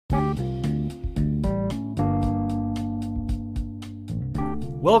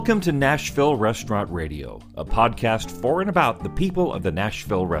Welcome to Nashville Restaurant Radio, a podcast for and about the people of the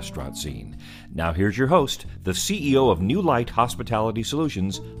Nashville restaurant scene. Now here's your host, the CEO of New Light Hospitality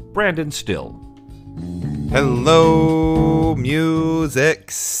Solutions, Brandon Still. Hello, Music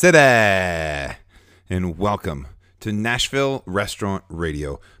City, and welcome to Nashville Restaurant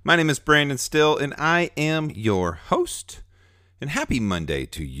Radio. My name is Brandon Still, and I am your host. And happy Monday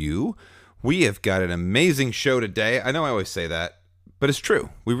to you. We have got an amazing show today. I know I always say that, but it's true.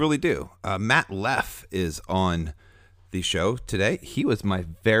 We really do. Matt Leff is on the show today. He was my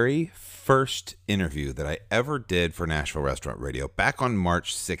very first interview that I ever did for Nashville Restaurant Radio back on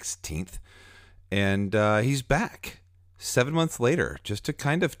March 16th. And he's back 7 months later just to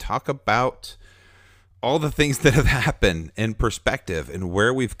kind of talk about all the things that have happened in perspective and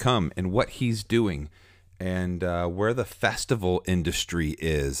where we've come and what he's doing and where the festival industry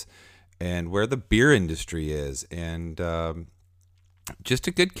is and where the beer industry is and just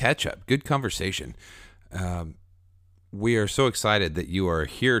a good catch-up, good conversation. We are so excited that you are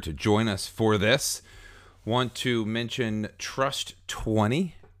here to join us for this. Want to mention Trust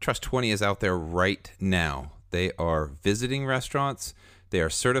 20. Trust 20 is out there right now. They are visiting restaurants. They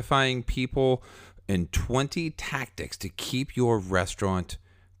are certifying people in 20 tactics to keep your restaurant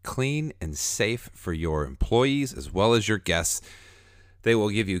clean and safe for your employees as well as your guests. They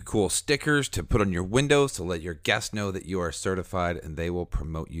will give you cool stickers to put on your windows to let your guests know that you are certified, and they will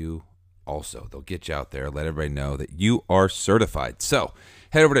promote you also. They'll get you out there, let everybody know that you are certified. So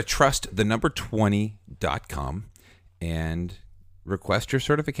head over to trustthenumber20.com and request your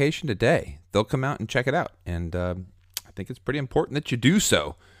certification today. They'll come out and check it out, and I think it's pretty important that you do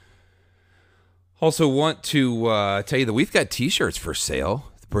so. Also want to tell you that we've got t-shirts for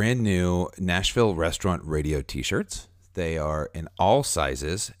sale, brand new Nashville Restaurant Radio t-shirts. They are in all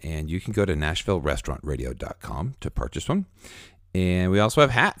sizes, and you can go to NashvilleRestaurantRadio.com to purchase one. And we also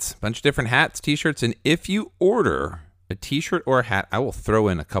have hats, a bunch of different hats, t-shirts. And if you order a t-shirt or a hat, I will throw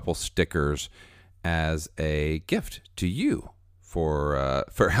in a couple stickers as a gift to you for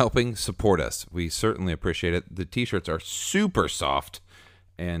helping support us. We certainly appreciate it. The t-shirts are super soft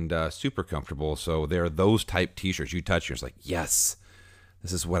and super comfortable. So they're those type t-shirts. You touch yours like, yes,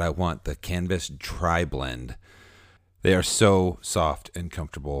 this is what I want, the Canvas Tri-Blend. They are so soft and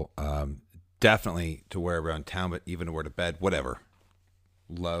comfortable. Definitely to wear around town, but even to wear to bed, whatever.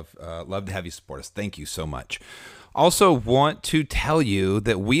 Love to have you support us. Thank you so much. Also want to tell you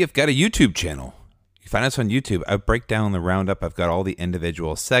that we have got a YouTube channel. You find us on YouTube. I break down the roundup. I've got all the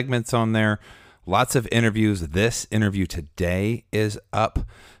individual segments on there. Lots of interviews. This interview today is up.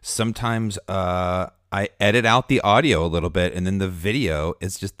 Sometimes I edit out the audio a little bit, and then the video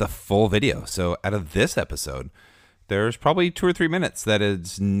is just the full video. So out of this episode, there's probably 2 or 3 minutes that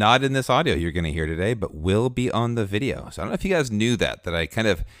is not in this audio you're going to hear today, but will be on the video. So I don't know if you guys knew that I kind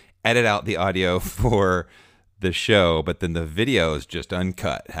of edit out the audio for the show, but then the video is just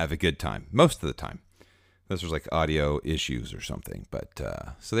uncut. Have a good time most of the time. This was like audio issues or something. But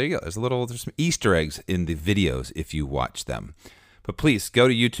so there you go. There's some Easter eggs in the videos if you watch them. But please go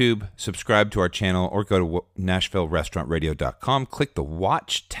to YouTube, subscribe to our channel, or go to NashvilleRestaurantRadio.com, click the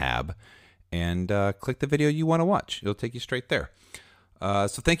Watch tab, and click the video you want to watch. It'll take you straight there. So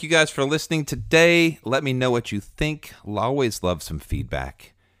thank you guys for listening today. Let me know what you think. I'll always love some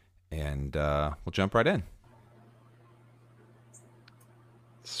feedback. And we'll jump right in.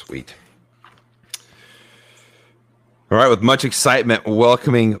 Sweet. All right, with much excitement,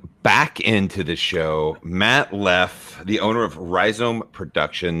 welcoming back into the show, Matt Leff, the owner of Rhizome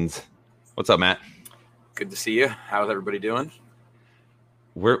Productions. What's up, Matt? Good to see you. How's everybody doing?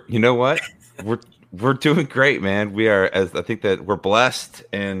 You know what? We're doing great, man. We are, as I think that we're blessed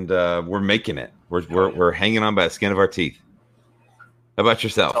and we're making it. We're hanging on by the skin of our teeth. How about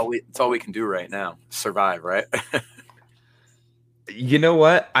yourself? It's all we can do right now. Survive, right? You know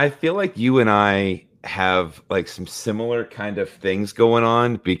what? I feel like you and I have like some similar kind of things going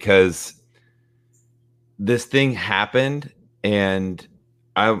on because this thing happened, and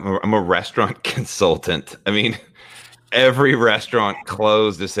I'm a restaurant consultant. I mean, every restaurant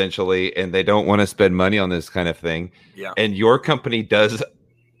closed essentially, and they don't want to spend money on this kind of thing. Yeah. And your company does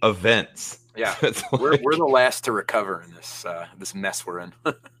events. Yeah. We're the last to recover in this mess we're in.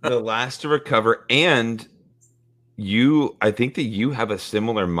 The last to recover. And I think that you have a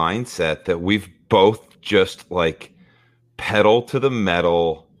similar mindset that we've both just like pedal to the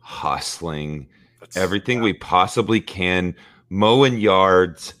metal, hustling, everything we possibly can, mowing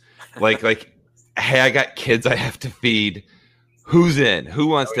yards, like, hey, I got kids I have to feed. Who's in? Who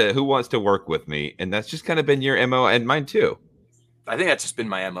wants to work with me? And that's just kind of been your MO and mine too. I think that's just been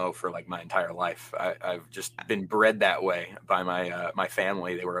my MO for like my entire life. I've just been bred that way by my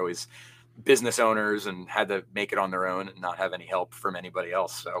family. They were always business owners and had to make it on their own and not have any help from anybody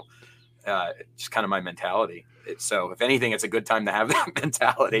else. So it's just kind of my mentality. So if anything, it's a good time to have that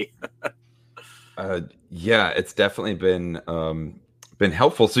mentality. Yeah, it's definitely been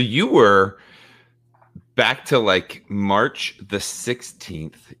helpful. So you were back to like March the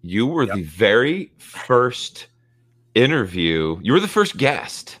 16th. You were the very first interview. You were the first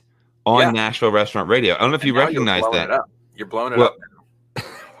guest on Nashville Restaurant Radio. I don't know if you recognize that. You're blowing it up.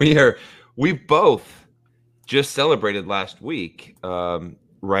 We both just celebrated last week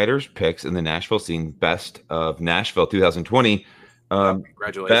writers' picks in the Nashville scene, best of Nashville 2020.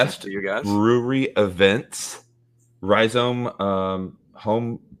 Congratulations best to you guys. Brewery events, Rhizome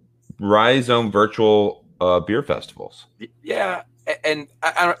virtual beer festivals. Yeah, and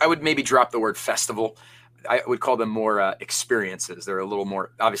I would maybe drop the word festival. I would call them more experiences. They're a little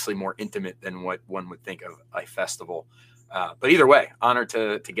more, obviously more intimate than what one would think of a festival. But either way, honored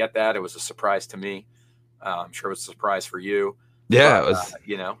to get that. It was a surprise to me. I'm sure it was a surprise for you. Yeah, but,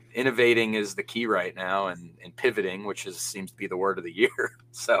 it was. Innovating is the key right now, and pivoting, which seems to be the word of the year.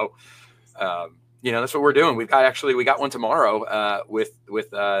 So, that's what we're doing. We got one tomorrow with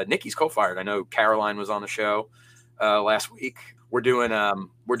Nikki's Co-Fired. I know Caroline was on the show last week. We're doing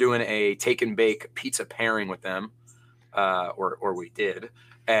a take and bake pizza pairing with them, or we did,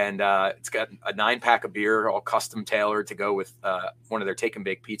 and it's got a 9-pack of beer, all custom tailored to go with one of their take and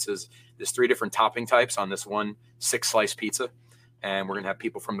bake pizzas. There's 3 different topping types on this one 6-slice pizza, and we're gonna have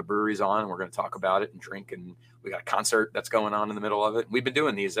people from the breweries on, and we're gonna talk about it and drink, and we got a concert that's going on in the middle of it. We've been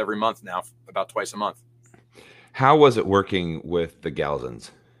doing these every month now, about twice a month. How was it working with the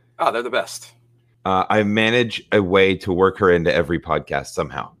Galzins? Oh, they're the best. I manage a way to work her into every podcast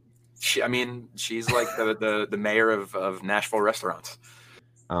somehow. She's like the mayor of Nashville restaurants.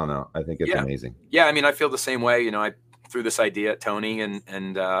 I don't know. I think it's amazing. Yeah, I feel the same way. I threw this idea at Tony, and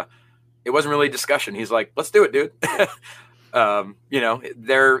it wasn't really a discussion. He's like, "Let's do it, dude."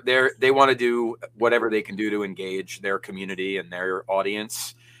 They want to do whatever they can do to engage their community and their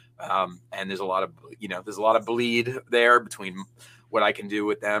audience. And there's a lot of bleed there between what I can do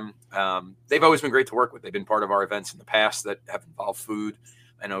with them. They've always been great to work with. They've been part of our events in the past that have involved food.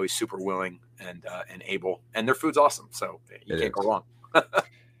 I know he's super willing and able, and their food's awesome. So you can't go wrong.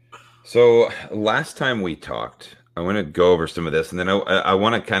 So last time we talked, I want to go over some of this, and then I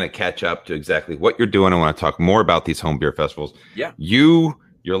want to kind of catch up to exactly what you're doing. I want to talk more about these home beer festivals. Yeah.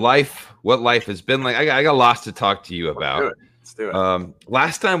 Your life, what life has been like. I got lots to talk to you about. Let's do it.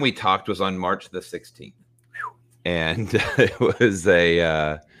 Last time we talked was on March the 16th. And it was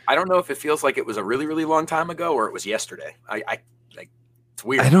I don't know if it feels like it was a really, really long time ago or it was yesterday. It's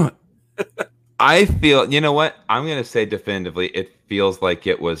weird. I don't. I feel, you know what? I'm going to say definitively, it feels like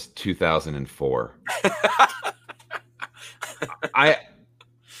it was 2004.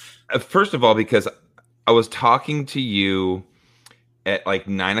 First of all, because I was talking to you at like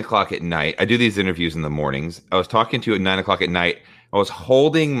 9:00 at night. I do these interviews in the mornings. I was talking to you at 9:00 at night. I was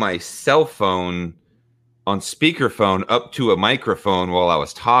holding my cell phone on speakerphone up to a microphone while I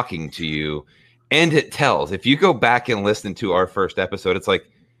was talking to you. And it tells. If you go back and listen to our first episode, it's like,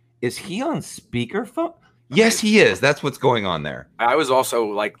 is he on speakerphone? Yes, he is. That's what's going on there. I was also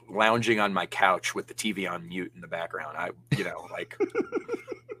like lounging on my couch with the TV on mute in the background.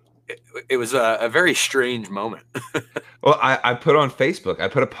 It was a very strange moment. Well, I put on Facebook. I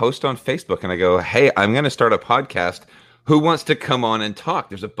put a post on Facebook and I go, hey, I'm going to start a podcast. Who wants to come on and talk?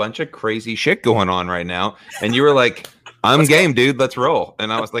 There's a bunch of crazy shit going on right now. And you were like, I'm game, dude. Let's roll.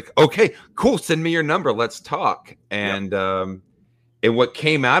 And I was like, okay, cool. Send me your number. Let's talk. And and what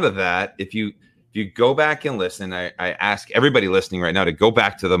came out of that, if you go back and listen, I ask everybody listening right now to go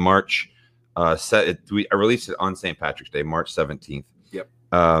back to the March I released it on St. Patrick's Day, March 17th. Yep.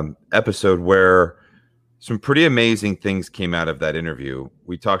 Episode where some pretty amazing things came out of that interview.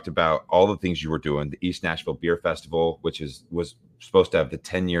 We talked about all the things you were doing, the East Nashville Beer Festival, which was supposed to have the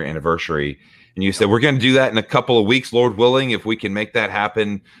 10-year anniversary. And you said, we're going to do that in a couple of weeks, Lord willing, if we can make that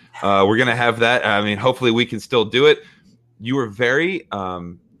happen. We're going to have that. Hopefully we can still do it. You were very,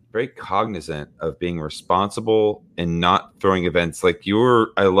 very cognizant of being responsible and not throwing events. I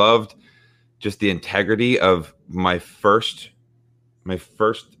loved just the integrity of my first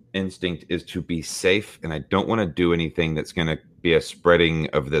instinct is to be safe, and I don't want to do anything that's going to be a spreading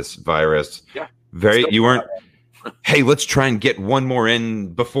of this virus. Yeah. You weren't, hey, let's try and get one more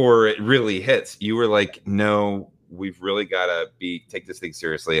in before it really hits. You were like, no, we've really got to take this thing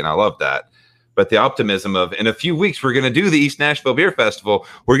seriously, and I love that. But the optimism of, in a few weeks, we're going to do the East Nashville Beer Festival.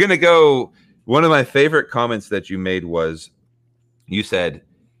 We're going to go. One of my favorite comments that you made was, You said,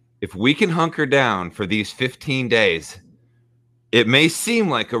 if we can hunker down for these 15 days, it may seem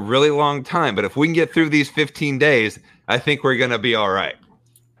like a really long time, but if we can get through these 15 days, I think we're going to be all right.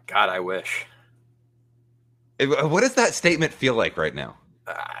 God, I wish. What does that statement feel like right now?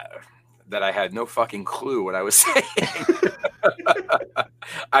 That I had no fucking clue what I was saying.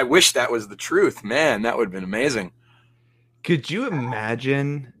 I wish that was the truth. Man, that would have been amazing. Could you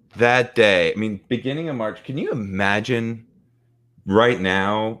imagine that day? I mean, beginning of March, can you imagine right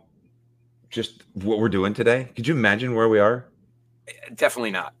now just what we're doing today? Could you imagine where we are?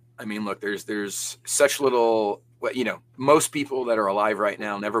 Definitely not. I mean, look, there's such little, most people that are alive right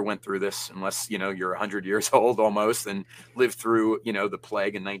now never went through this unless, you're 100 years old almost and lived through, the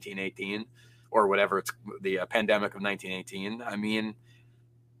plague in 1918 or whatever, it's the pandemic of 1918. I mean,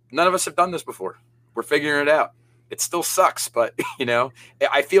 none of us have done this before. We're figuring it out. It still sucks, but,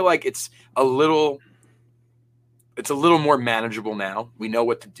 I feel like it's a little more manageable now. We know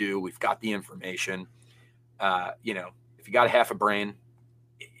what to do. We've got the information. If you got half a brain,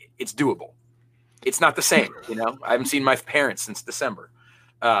 it's doable. It's not the same, I haven't seen my parents since December.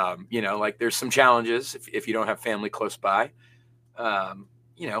 There's some challenges if you don't have family close by.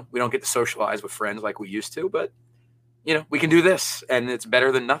 We don't get to socialize with friends like we used to, but, we can do this and it's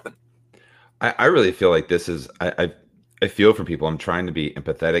better than nothing. I really feel like this is, I feel for people. I'm trying to be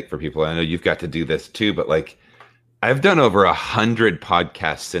empathetic for people. I know you've got to do this too, but I've done over 100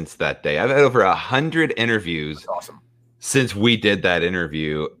 podcasts since that day. I've had over 100 interviews. That's awesome. Since we did that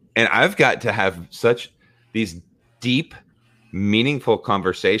interview. And I've got to have such these deep, meaningful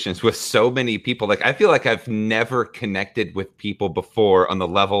conversations with so many people. I feel like I've never connected with people before on the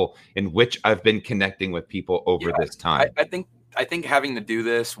level in which I've been connecting with people over this time. I think having to do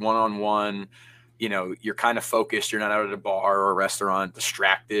this one-on-one, you're kind of focused. You're not out at a bar or a restaurant,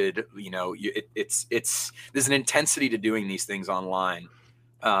 distracted. There's an intensity to doing these things online.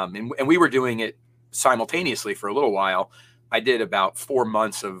 And we were doing it simultaneously for a little while. I did about 4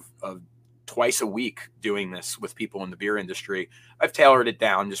 months of twice a week doing this with people in the beer industry. I've tailored it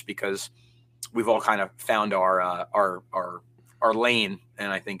down just because we've all kind of found our lane,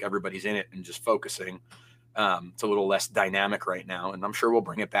 and I think everybody's in it and just focusing. It's a little less dynamic right now, and I'm sure we'll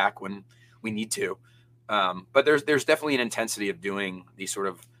bring it back when we need to. But there's definitely an intensity of doing these sort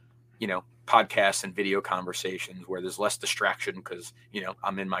of, podcasts and video conversations where there's less distraction because,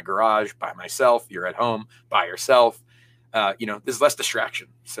 I'm in my garage by myself. You're at home by yourself. There's less distraction.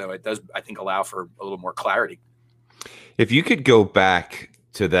 So it does, I think, allow for a little more clarity. If you could go back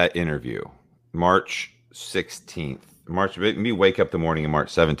to that interview, March 16th, maybe wake up the morning of March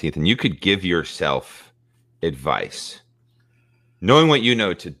 17th, and you could give yourself advice. Knowing what you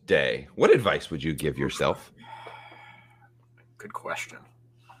know today, what advice would you give yourself? Good question.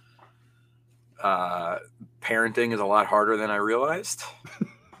 Parenting is a lot harder than I realized.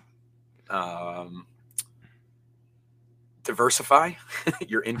 Diversify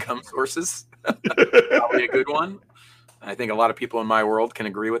your income sources. Probably a good one. I think a lot of people in my world can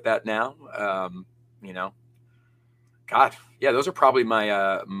agree with that now. God, yeah, those are probably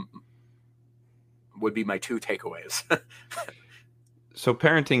would be my two takeaways. So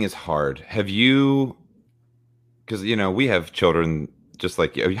parenting is hard. Have you, because, we have children just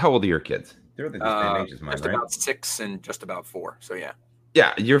like you. How old are your kids? They're the same age as mine, just right? About 6 and just about 4. So, yeah.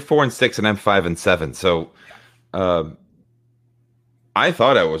 Yeah, you're 4 and 6 and I'm 5 and 7. So I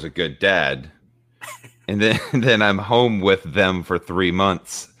thought I was a good dad. And then I'm home with them for 3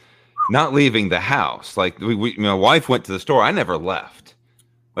 months, not leaving the house. My wife went to the store. I never left.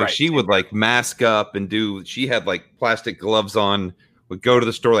 She would mask up and she had plastic gloves on, would go to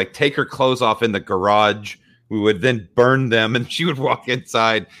the store, take her clothes off in the garage. We would then burn them and she would walk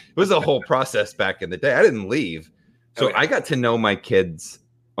inside. It was a whole process back in the day. I didn't leave. So I got to know my kids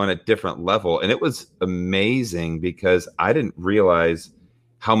on a different level. And it was amazing because I didn't realize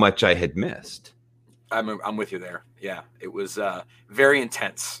how much I had missed. I'm with you there. Yeah, it was very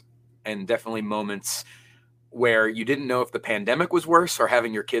intense and definitely moments where you didn't know if the pandemic was worse or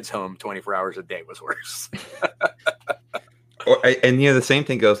having your kids home 24 hours a day was worse. The same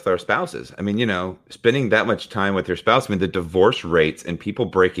thing goes with our spouses. I mean, spending that much time with your spouse, the divorce rates and people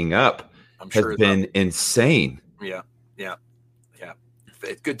breaking up has been insane. Yeah.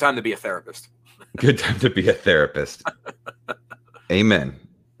 It's a good time to be a therapist. Good time to be a therapist. Amen.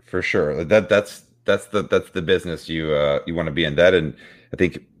 For sure. That's the business you want to be in. That, and I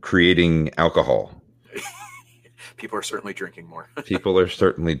think creating alcohol. People are certainly drinking more. People are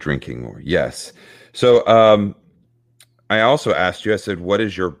certainly drinking more. Yes. So I also asked you, I said, what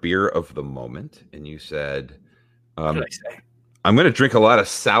is your beer of the moment? And you said, what did I say? I'm going to drink a lot of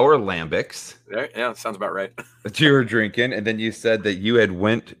sour lambics Yeah, sounds about right. that you were drinking. And then you said that you had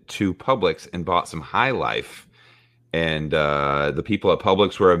went to Publix and bought some High Life. And the people at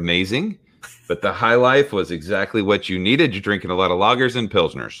Publix were amazing. But the High Life was exactly what you needed. You're drinking a lot of lagers and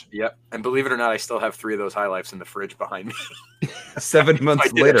pilsners. Yep. And believe it or not, I still have 3 of those High Lifes in the fridge behind me. 7 months I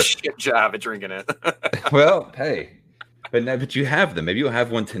did later. a shit job at drinking it. Well, hey. But you have them. Maybe you'll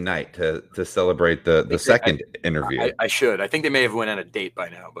have one tonight to celebrate the second interview. I should. I think they may have went on a date by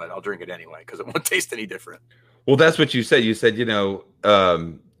now, but I'll drink it anyway because it won't taste any different. Well, that's what you said. You said,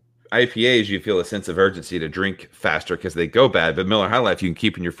 IPAs, you feel a sense of urgency to drink faster because they go bad. But Miller High Life, you can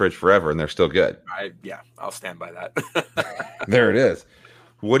keep in your fridge forever and they're still good. I'll stand by that. There it is.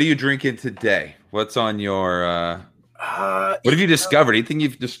 What are you drinking today? What's on your... what have you discovered? Anything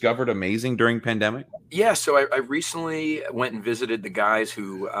you've discovered amazing during pandemic? Yeah, so I recently went and visited the guys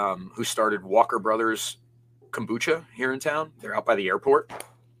who started Walker Brothers Kombucha here in town. They're out by the airport.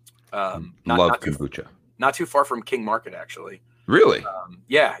 Love kombucha. Not too far from King Market, actually. Really?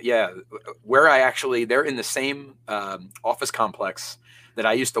 Yeah. Where they're in the same office complex that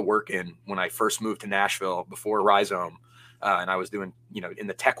I used to work in when I first moved to Nashville before Rhizome, and I was doing, in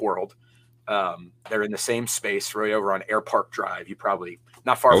the tech world. They're in the same space right over on Air Park Drive. You probably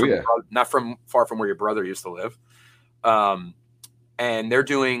not far from where your brother used to live. And they're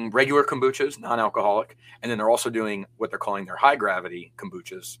doing regular kombuchas, non-alcoholic, and then they're also doing what they're calling their high gravity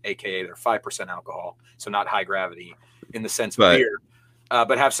kombuchas, aka they're 5% alcohol, so not high gravity in the sense of beer,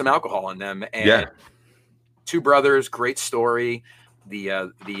 but have some alcohol in them. And 2 brothers, great story.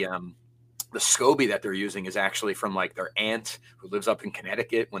 The SCOBY that they're using is actually from like their aunt who lives up in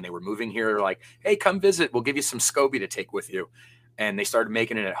Connecticut. When they were moving here, they're like, "Hey, come visit. We'll give you some SCOBY to take with you." And they started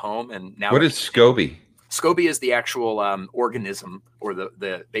making it at home. And now, what is SCOBY? SCOBY is the actual organism, or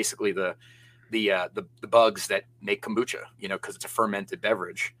basically the bugs that make kombucha. Because it's a fermented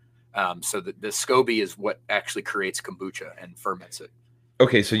beverage. So the SCOBY is what actually creates kombucha and ferments it.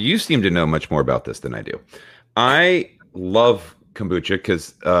 Okay, so you seem to know much more about this than I do. I love kombucha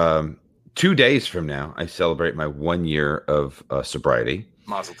because 2 days from now, I celebrate my 1 year of sobriety.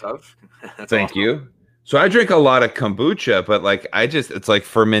 Mazel tov. Thank you. So I drink a lot of kombucha, but it's like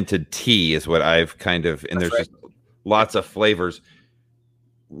fermented tea is what I've kind of, and there's just lots of flavors.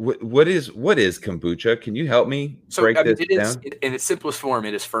 What is kombucha? Can you help me break this down? In its simplest form,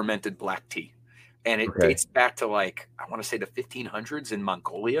 it is fermented black tea. And it dates back to I want to say the 1500s in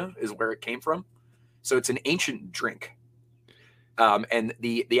Mongolia is where it came from. So it's an ancient drink. And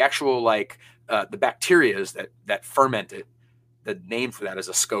the actual the bacteria that ferment it, the name for that is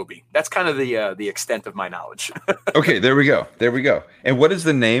a SCOBY. That's kind of the extent of my knowledge. Okay, there we go. And what is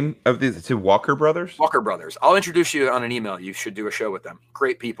the name of these? It's Walker Brothers? Walker Brothers. I'll introduce you on an email. You should do a show with them.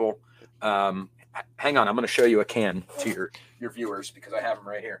 Great people. Hang on, I'm going to show you a can to your viewers because I have them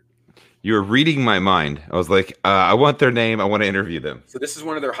right here. You're reading my mind. I was like, I want their name. I want to interview them. So this is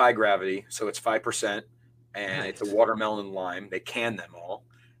one of their high gravity. So it's 5%. And It's a watermelon and lime. They can them all.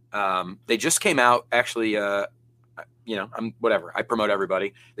 They just came out, actually, I'm whatever. I promote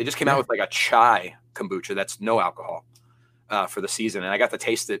everybody. They just came out with a chai kombucha that's no alcohol for the season. And I got to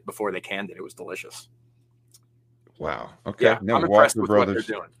taste it before they canned it. It was delicious. Wow. Okay. Yeah, I'm impressed with what they're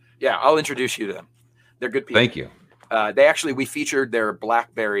doing. Yeah, I'll introduce you to them. They're good people. Thank you. We featured their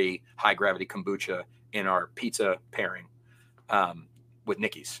blackberry high gravity kombucha in our pizza pairing with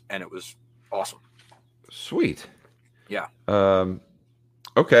Nicky's, and it was awesome. Sweet. Yeah.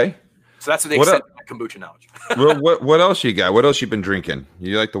 Okay. So that's the extent of my kombucha knowledge. Well, what else you got? What else you been drinking?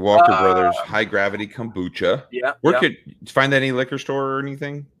 You like the Walker Brothers high gravity kombucha? Yeah. Where could you find that any liquor store or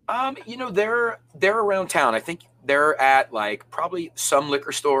anything? They're around town. I think they're at probably some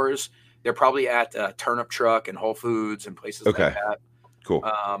liquor stores. They're probably at Turnip Truck and Whole Foods and places like that. Cool.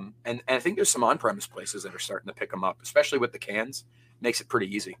 And I think there's some on-premise places that are starting to pick them up, especially with the cans. Makes it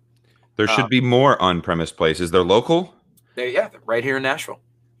pretty easy. There should be more on-premise places. They're local? They're right here in Nashville.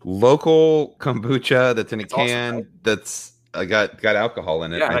 Local kombucha that's in a can awesome, right? That's got alcohol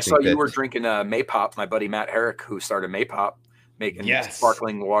in it. Yeah, and I saw you were drinking Maypop. My buddy Matt Herrick, who started Maypop, making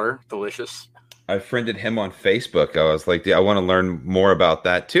sparkling water. Delicious. I friended him on Facebook. I was like, I want to learn more about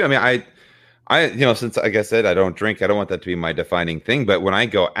that too. I mean, I since like I said, I don't drink. I don't want that to be my defining thing. But when I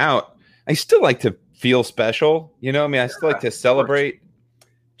go out, I still like to feel special. I still like to celebrate,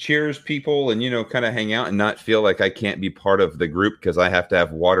 cheers people, and kind of hang out and not feel like I can't be part of the group because I have to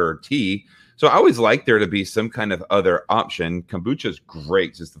have water or tea. So I always like there to be some kind of other option. Kombucha is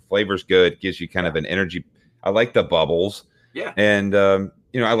great since the flavor's good, gives you kind of an energy. I like the bubbles. Yeah. And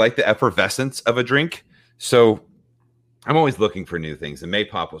I like the effervescence of a drink. So I'm always looking for new things, and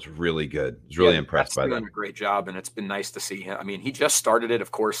Maypop was really good. I was really impressed by that. Doing a great job, and it's been nice to see him. I mean, he just started it,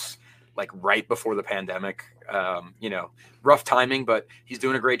 of course, like right before the pandemic. Rough timing, but he's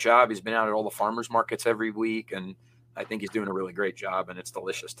doing a great job. He's been out at all the farmers markets every week, and I think he's doing a really great job, and it's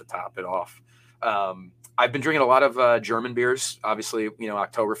delicious to top it off. I've been drinking a lot of German beers. Obviously,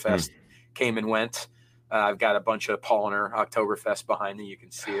 Oktoberfest came and went. I've got a bunch of Paulaner Oktoberfest behind me. You can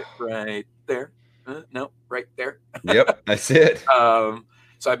see it right there. No, right there. Yep, that's it. So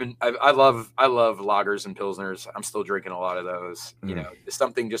I love lagers and pilsners. I'm still drinking a lot of those. There's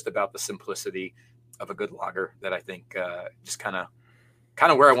something just about the simplicity of a good lager that I think just kind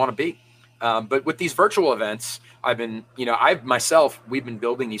of where I want to be. But with these virtual events, we've been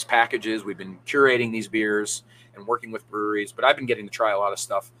building these packages. We've been curating these beers and working with breweries, but I've been getting to try a lot of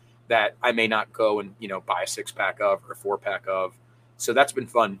stuff that I may not go and, buy a 6-pack of or a 4-pack of. So that's been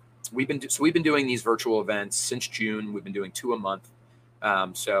fun. We've been doing these virtual events since June. We've been doing 2 a month.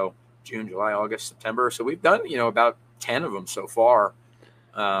 So June, July, August, September. So we've done, about 10 of them so far.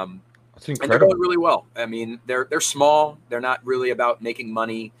 That's incredible. And they're going really well. I mean, they're small. They're not really about making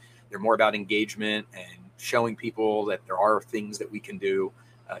money. They're more about engagement and showing people that there are things that we can do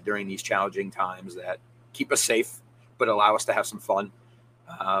during these challenging times that keep us safe, but allow us to have some fun.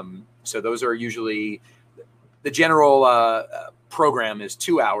 So those are usually the general program is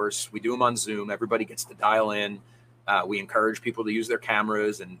 2 hours. We do them on Zoom. Everybody gets to dial in. We encourage people to use their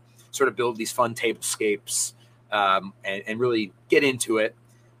cameras and sort of build these fun tablescapes and really get into it.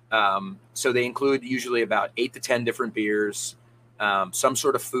 So they include usually about 8 to 10 different beers, some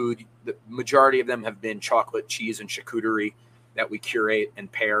sort of food. The majority of them have been chocolate, cheese, and charcuterie that we curate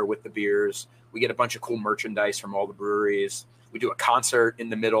and pair with the beers. We get a bunch of cool merchandise from all the breweries. We do a concert in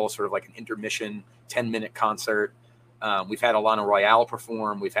the middle, sort of like an intermission 10-minute concert. We've had Alana Royale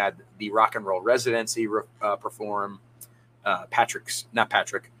perform. We've had the Rock and Roll Residency perform. God,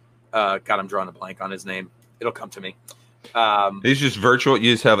 I'm drawing a blank on his name. It'll come to me. It's just virtual.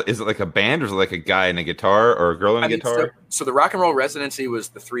 You just have, is it like a band or is it like a guy and a guitar or a girl and a guitar? So the Rock and Roll Residency was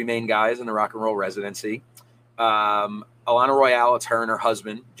the 3 main guys in the Rock and Roll Residency. Alana Royale, it's her and her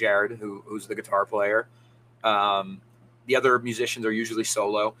husband, Jared, who's the guitar player. The other musicians are usually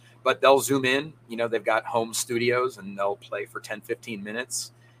solo, but they'll zoom in. They've got home studios and they'll play for 10, 15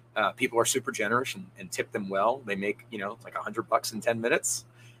 minutes. People are super generous and tip them well. They make, like $100 in 10 minutes.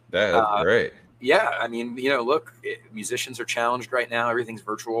 That's great. Yeah. I mean, look, musicians are challenged right now. Everything's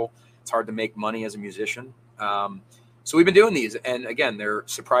virtual. It's hard to make money as a musician. So we've been doing these, and again, they're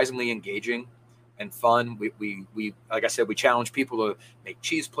surprisingly engaging and fun. We like I said, we challenge people to make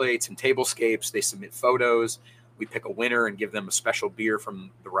cheese plates and tablescapes. They submit photos. We pick a winner and give them a special beer from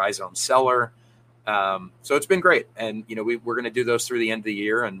the Rhizome cellar. So it's been great. And, we're going to do those through the end of the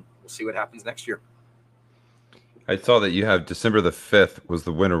year, and we'll see what happens next year. I saw that you have December the 5th was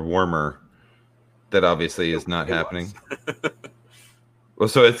the Winter Warmer. That obviously is not happening. Well,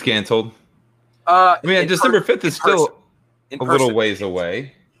 so it's canceled. December 5th is still a little ways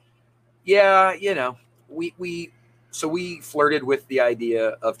away. Yeah, we flirted with the idea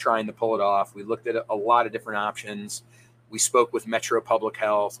of trying to pull it off. We looked at a lot of different options. We spoke with Metro Public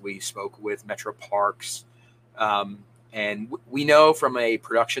Health. We spoke with Metro Parks. And we know from a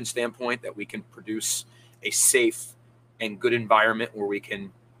production standpoint that we can produce a safe and good environment where we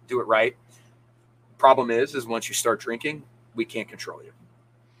can do it right. Problem is once you start drinking, we can't control you.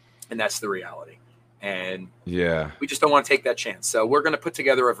 And that's the reality. And we just don't want to take that chance. So we're going to put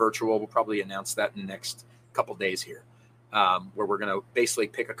together a virtual. We'll probably announce that in the next couple days here, where we're going to basically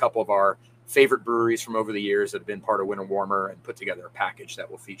pick a couple of our favorite breweries from over the years that have been part of Winter Warmer and put together a package that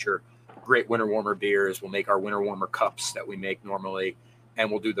will feature great Winter Warmer beers. We'll make our Winter Warmer cups that we make normally,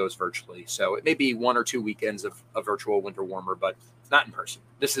 and we'll do those virtually. So it may be 1 or 2 weekends of a virtual Winter Warmer, but not in person.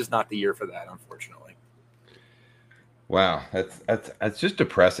 This is not the year for that, unfortunately. Wow, that's just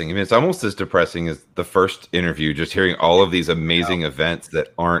depressing. I mean, it's almost as depressing as the first interview, just hearing all of these amazing events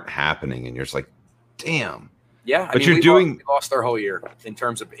that aren't happening, and you're just like, damn. Yeah, we lost our whole year in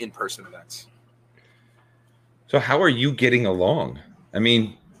terms of in-person events. So how are you getting along? I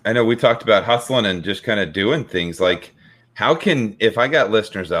mean, I know we talked about hustling and just kind of doing things. Like, if I got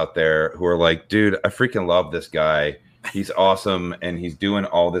listeners out there who are like, dude, I freaking love this guy. He's awesome, and he's doing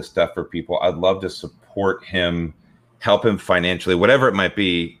all this stuff for people. I'd love to support him, help him financially, whatever it might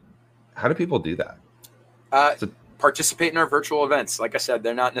be. How do people do that? Participate in our virtual events. Like I said,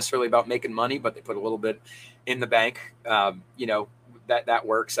 they're not necessarily about making money, but they put a little bit in the bank. That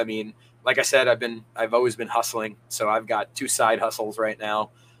works. I mean, like I said, I've always been hustling. So I've got 2 side hustles right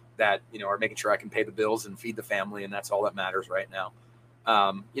now that, are making sure I can pay the bills and feed the family. And that's all that matters right now.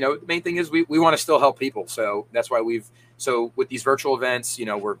 The main thing is we want to still help people. So that's why so with these virtual events,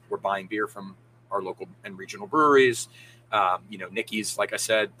 we're buying beer from our local and regional breweries. Nicky's, like I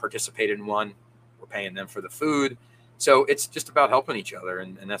said, participated in one. We're paying them for the food. So it's just about helping each other.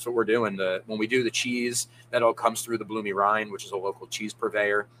 And that's what we're doing. When we do the cheese, that all comes through the Bloomy Rind, which is a local cheese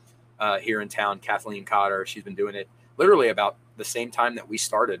purveyor here in town. Kathleen Cotter, she's been doing it literally about the same time that we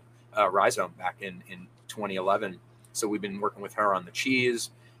started Rhizome back in 2011. So we've been working with her on the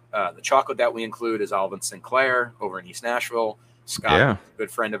cheese. The chocolate that we include is Alvin Sinclair over in East Nashville. Scott, a good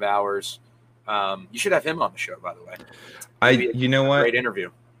friend of ours. You should have him on the show, by the way. You know what? Great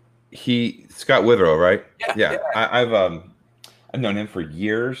interview. Scott Witherell, right? Yeah. I've known him for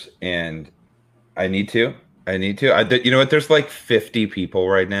years, and I need to. You know what? There's like 50 people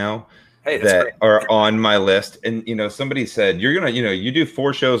right now that are on my list, and somebody said you're gonna, you do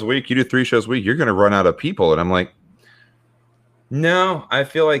 4 shows a week, you do 3 shows a week, you're gonna run out of people, and I'm like, no, I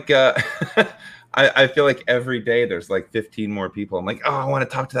feel like I feel like every day there's like 15 more people. I'm like, oh, I want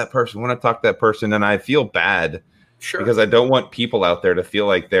to talk to that person, and I feel bad. Sure. Because I don't want people out there to feel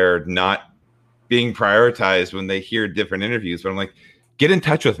like they're not being prioritized when they hear different interviews. But I'm like, get in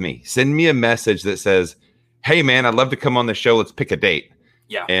touch with me. Send me a message that says, hey, man, I'd love to come on the show. Let's pick a date.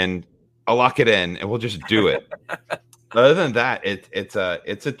 Yeah. And I'll lock it in and we'll just do it. Other than that, it's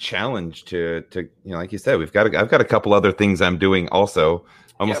a challenge to like you said, I've got a couple other things I'm doing also,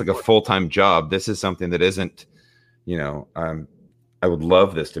 almost like a full-time job. This is something that isn't, I would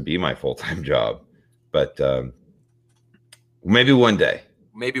love this to be my full-time job, but maybe one day.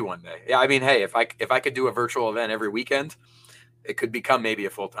 Yeah. I mean, hey, if I could do a virtual event every weekend, it could become maybe a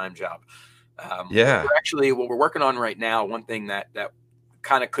full-time job. What we're working on right now, one thing that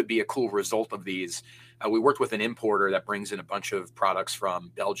kind of could be a cool result of these, we worked with an importer that brings in a bunch of products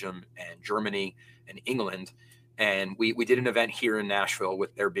from Belgium and Germany and England. And we did an event here in Nashville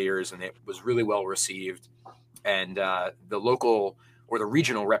with their beers, and it was really well received. And the local or the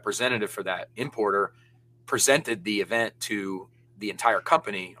regional representative for that importer presented the event to the entire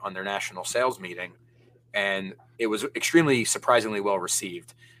company on their national sales meeting, and it was extremely surprisingly well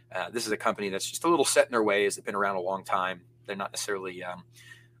received. This is a company that's just a little set in their ways. They've been around a long time. They're not necessarily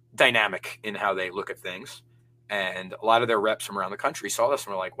dynamic in how they look at things. And a lot of their reps from around the country saw this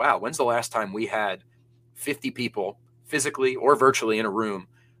and were like, wow, when's the last time we had 50 people physically or virtually in a room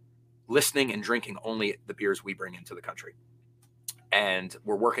listening and drinking only the beers we bring into the country? And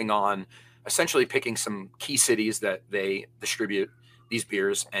we're working on essentially picking some key cities that they distribute these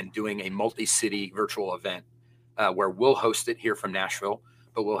beers and doing a multi-city virtual event where we'll host it here from Nashville,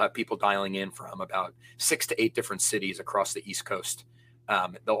 but we'll have people dialing in from about 6 to 8 different cities across the East Coast.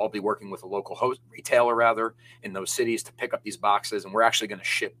 They'll all be working with a local retailer in those cities to pick up these boxes. And we're actually going to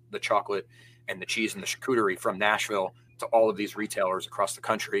ship the chocolate and the cheese and the charcuterie from Nashville to all of these retailers across the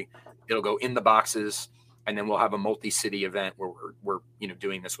country. It'll go in the boxes, and then we'll have a multi-city event where we're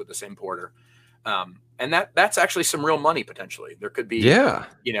doing this with this importer. And that's actually some real money potentially. There could be,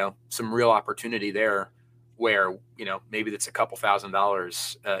 some real opportunity there where, maybe that's a couple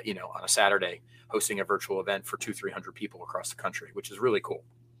 $1,000s, on a Saturday, hosting a virtual event for 200-300 people across the country, which is really cool.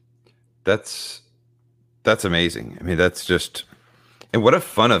 That's amazing. I mean, that's just, and what a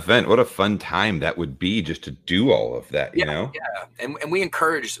fun event, what a fun time that would be just to do all of that, you know? Yeah. And we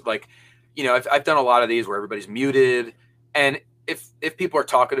encourage, I've done a lot of these where everybody's muted, and if people are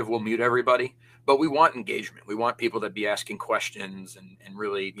talkative, we'll mute everybody, but we want engagement. We want people to be asking questions and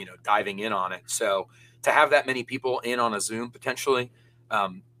really, diving in on it. So to have that many people in on a Zoom potentially,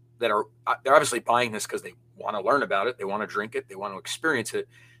 they're obviously buying this because they want to learn about it. They want to drink it. They want to experience it.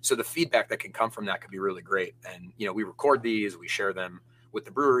 So the feedback that can come from that could be really great. And, we record these, we share them with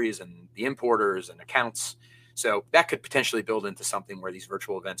the breweries and the importers and accounts. So that could potentially build into something where these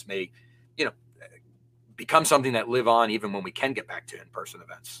virtual events may, become something that live on even when we can get back to in-person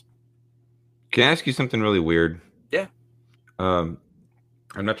events. Can I ask you something really weird? Yeah. I'm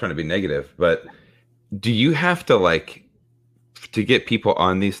not trying to be negative, but do you have to to get people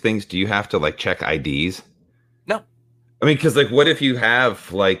on these things, do you have to check IDs? No. I mean, because what if you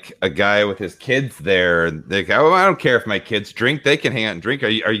have a guy with his kids there? They go, oh, I don't care if my kids drink; they can hang out and drink. Are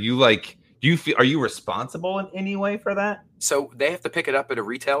you responsible in any way for that? So they have to pick it up at a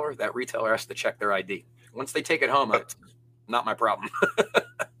retailer. That retailer has to check their ID. Once they take it home, it's not my problem.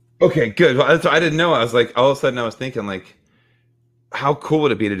 Okay, good. Well, I didn't know. I was all of a sudden, I was thinking how cool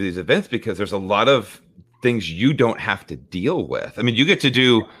would it be to do these events? Because there's a lot of things you don't have to deal with. I mean, you get to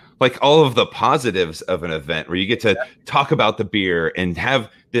do all of the positives of an event where you get to talk about the beer and have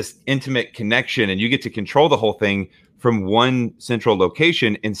this intimate connection, and you get to control the whole thing from one central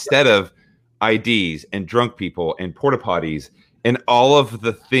location instead of IDs and drunk people and porta potties and all of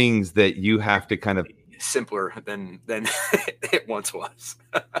the things that you have to kind of simpler than it once was.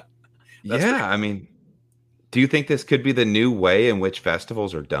 Yeah, I mean, do you think this could be the new way in which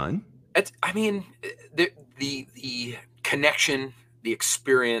festivals are done? I mean, the connection, the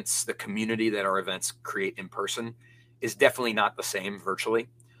experience, the community that our events create in person is definitely not the same virtually.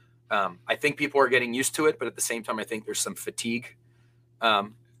 I think people are getting used to it, but at the same time, I think there's some fatigue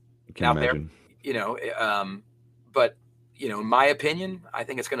out there. But in my opinion, I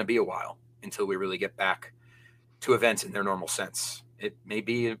think it's going to be a while until we really get back to events in their normal sense. It may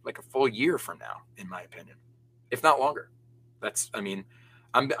be like a full year from now, in my opinion, if not longer.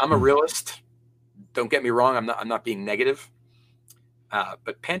 I'm a realist. Don't get me wrong. I'm not being negative.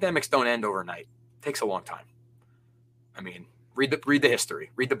 But pandemics don't end overnight. It takes a long time. I mean, read the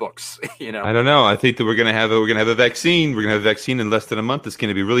history, read the books. I don't know. I think that we're gonna have a vaccine. We're gonna have a vaccine in less than a month. It's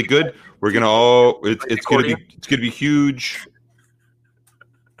gonna be really good. We're gonna it's gonna be huge.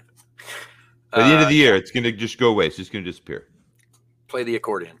 By the end of the year, it's gonna just go away. It's just gonna disappear. Play the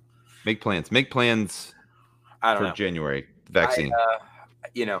accordion. Make plans. I don't know. January vaccine. I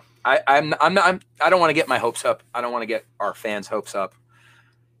don't want to get my hopes up. I don't want to get our fans' hopes up.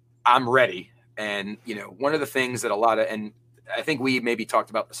 I'm ready. And, one of the things that and I think we maybe talked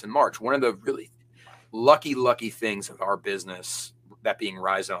about this in March, one of the really lucky things of our business, that being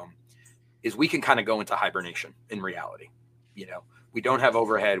Rhizome, is we can kind of go into hibernation in reality. We don't have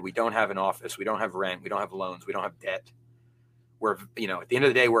overhead. We don't have an office. We don't have rent. We don't have loans. We don't have debt. We're, at the end of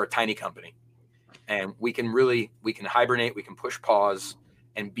the day, we're a tiny company, and we can hibernate. We can push pause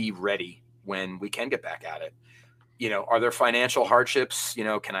and be ready when we can get back at it. Are there financial hardships?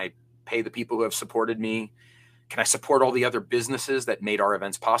 Can I pay the people who have supported me? Can I support all the other businesses that made our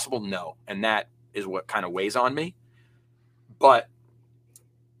events possible? No. And that is what kind of weighs on me. But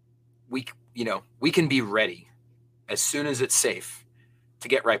we can be ready as soon as it's safe to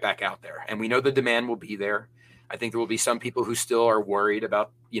get right back out there. And we know the demand will be there. I think there will be some people who still are worried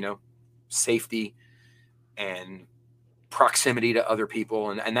about, safety and proximity to other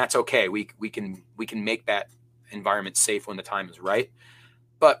people. And that's okay. We can make that environment safe when the time is right.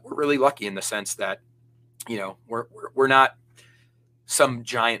 But we're really lucky in the sense that, we're not some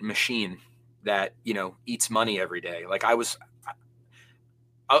giant machine that, eats money every day. Like I'm going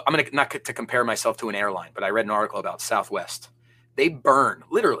to not to compare myself to an airline, but I read an article about Southwest. They burn,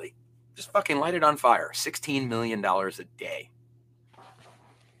 literally, just fucking light it on fire, $16 million a day.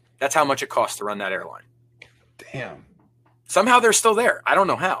 That's how much it costs to run that airline. Damn. Somehow they're still there. I don't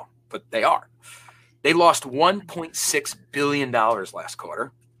know how, but they are. They lost $1.6 billion last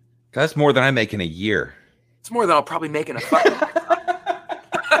quarter. That's more than I make in a year. It's more than I'll probably make in a fucking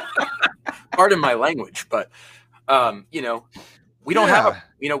pardon my language, but we don't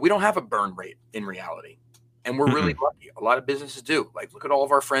have a burn rate in reality. And we're really lucky. A lot of businesses do. Like, look at all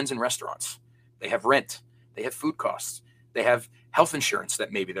of our friends in restaurants. They have rent. They have food costs. They have health insurance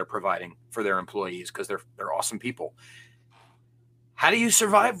that maybe they're providing for their employees because they're awesome people. How do you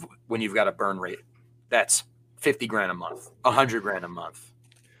survive when you've got a burn rate that's $50,000 a month, $100,000 a month?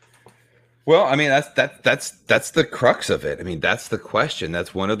 Well, I mean, that's the crux of it. I mean, that's the question.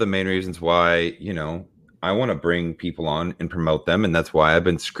 That's one of the main reasons why, I want to bring people on and promote them. And that's why I've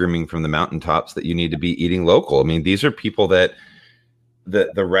been screaming from the mountaintops that you need to be eating local. I mean, these are people that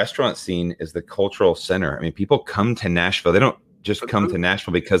the restaurant scene is the cultural center. I mean, people come to Nashville. They don't just come to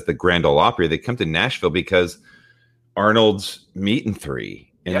Nashville because the Grand Ole Opry. They come to Nashville because Arnold's Meat and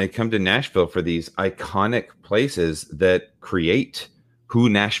Three. And they come to Nashville for these iconic places that create who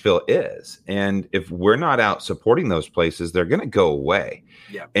Nashville is. And if we're not out supporting those places, they're going to go away.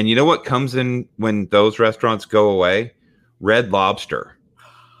 Yeah. And you know what comes in when those restaurants go away? Red Lobster.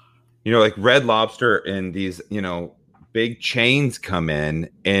 Like Red Lobster and these, big chains come in,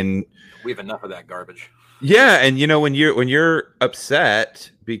 and we have enough of that garbage. Yeah. And when you're upset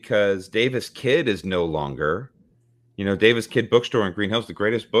because Davis Kidd is no longer, Davis Kidd Bookstore in Green Hills, the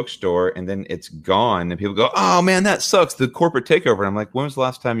greatest bookstore, and then it's gone, and people go, "Oh man, that sucks, the corporate takeover." And I'm like, "When was the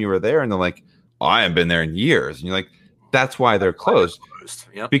last time you were there?" And they're like, "Oh, I haven't been there in years." And you're like, "That's why they're closed."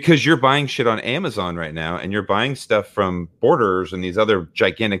 Yep. Because you're buying shit on Amazon right now, and you're buying stuff from Borders and these other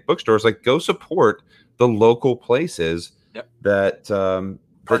gigantic bookstores. Like, go support the local places that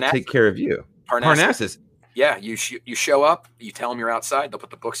take care of you. Parnassus. Yeah, you show up, you tell them you're outside, they'll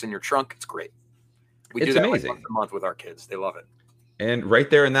put the books in your trunk. It's great. We do that amazing. Like once a month with our kids. They love it. And right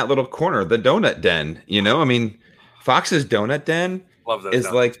there in that little corner, the donut den, I mean, Fox's Donut Den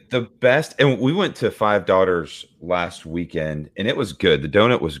is like the best. And we went to Five Daughters last weekend, and it was good. The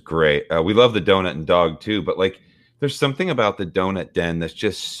donut was great. We love the donut and dog too, but like there's something about the donut den that's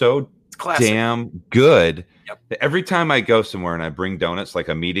just so It's classic. damn good. Yep. Every time I go somewhere and I bring donuts, like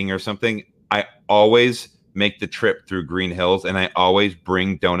a meeting or something, I always make the trip through Green Hills, and I always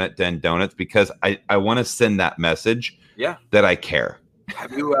bring Donut Den donuts because I want to send that message that I care.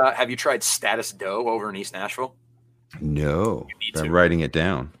 Have you tried Status Dough over in East Nashville? No, I'm writing it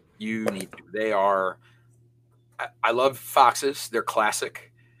down. You need to. They are. I love Fox's. They're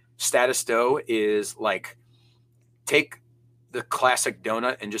classic. Status Dough is like, take the classic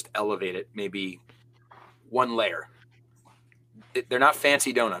donut and just elevate it maybe one layer. They're not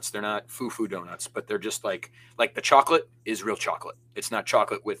fancy donuts. They're not foo-foo donuts, but they're just like the chocolate is real chocolate. It's not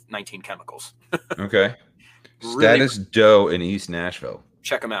chocolate with 19 chemicals. Okay. Really, Status Dough in East Nashville.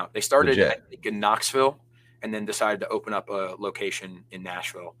 check them out. They started Legit. I think, in Knoxville and then decided to open up a location in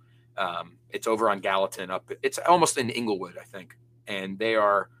Nashville. It's over on Gallatin it's almost in Inglewood, I think. And they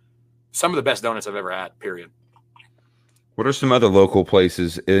are some of the best donuts I've ever had, period. What are some other local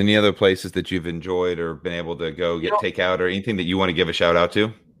places? Any other places that you've enjoyed or been able to go get takeout, or anything that you want to give a shout out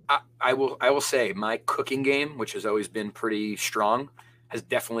to? I will say my cooking game, which has always been pretty strong, has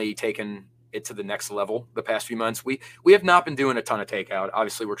definitely taken it to the next level the past few months. We have not been doing a ton of takeout.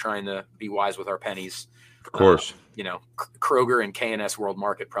 Obviously, we're trying to be wise with our pennies. Of course. Kroger and K&S World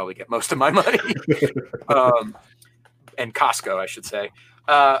Market probably get most of my money. And Costco, I should say.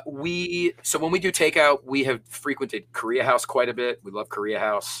 So when we do takeout, we have frequented Korea House quite a bit. We love Korea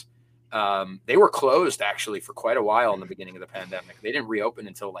House. They were closed actually for quite a while in the beginning of the pandemic. They didn't reopen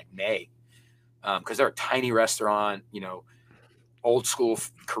until like May, because they're a tiny restaurant, old school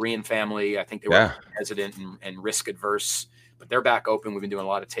Korean family. I think they were hesitant and risk adverse, but they're back open. We've been doing a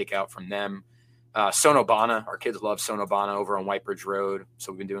lot of takeout from them. Sonobana, our kids love Sonobana over on White Bridge Road. So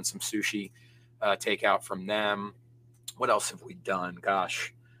we've been doing some sushi takeout from them. What else have we done?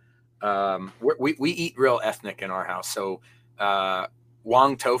 Gosh, we eat real ethnic in our house. So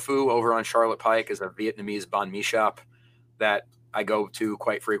Wong Tofu over on Charlotte Pike is a Vietnamese banh mi shop that I go to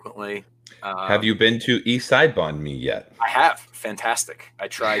quite frequently. Have you been to East Side Banh Mi yet? I have. Fantastic. I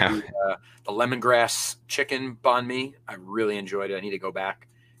tried the lemongrass chicken banh mi. I really enjoyed it. I need to go back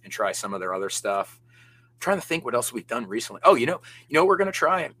and try some of their other stuff. I'm trying to think what else we've done recently. Oh, what we're going to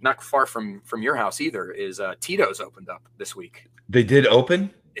try, not far from your house either, is Tito's opened up this week. They did open?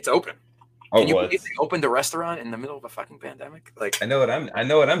 It's open. Can you believe they opened a restaurant in the middle of a fucking pandemic? Like, I know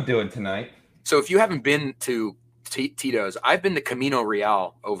what I'm doing tonight. So if you haven't been to Tito's, I've been to Camino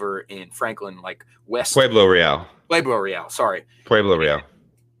Real over in Franklin, like west. Pueblo Real. Sorry. Pueblo Real.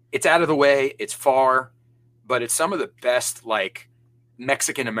 It's out of the way. It's far, but it's some of the best like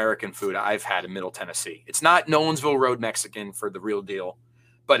Mexican American food I've had in Middle Tennessee. It's not Nolensville Road Mexican for the real deal,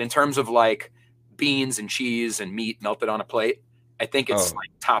 but in terms of like beans and cheese and meat melted on a plate, I think it's like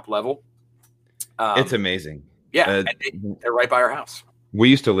top level. It's amazing. Yeah, they're right by our house. We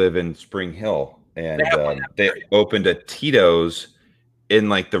used to live in Spring Hill, and they opened a Tito's in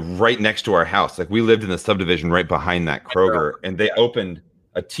like the right next to our house. Like we lived in the subdivision right behind that Kroger, and they opened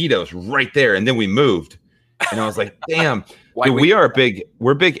a Tito's right there. And then we moved, and I was like, "Damn, dude,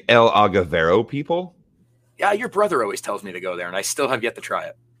 we're big El Agavero people." Yeah, your brother always tells me to go there, and I still have yet to try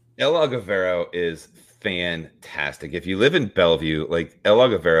it. El Agavero is fantastic. If you live in Bellevue, like El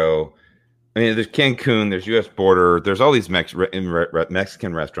Agavero. I mean, there's Cancun, there's U.S. border, there's all these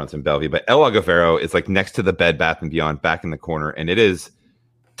Mexican restaurants in Bellevue, but El Agavero is like next to the Bed Bath & Beyond, back in the corner, and it is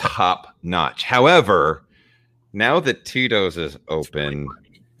top notch. However, now that Tito's is open,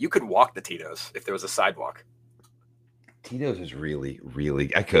 you could walk the Tito's if there was a sidewalk. Tito's is really,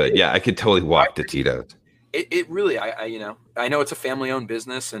 really. I could totally walk to Tito's. It really, I know it's a family-owned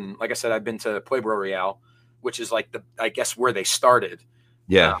business, and like I said, I've been to Pueblo Real, which is like I guess where they started.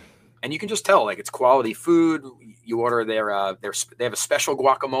 Yeah. And you can just tell, like, it's quality food. You order they have a special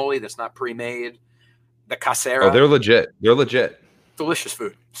guacamole that's not pre-made. The casera. Oh, they're legit. They're legit. Delicious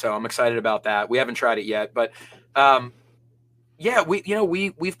food. So I'm excited about that. We haven't tried it yet, but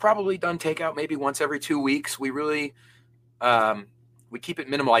we've probably done takeout maybe once every 2 weeks. We really we keep it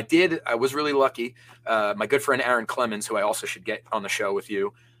minimal. I was really lucky. My good friend Aaron Clemens, who I also should get on the show with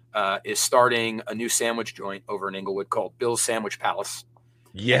you, is starting a new sandwich joint over in Inglewood called Bill's Sandwich Palace.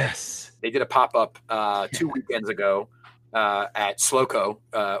 Yes. They did a pop-up 2 weekends ago at Sloco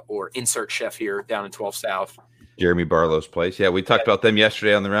or Insert Chef here down in 12 South. Jeremy Barlow's place. Yeah, we talked about them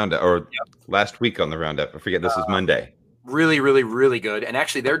yesterday on the Roundup, or last week on the Roundup. I forget this is Monday. Really, really, really good. And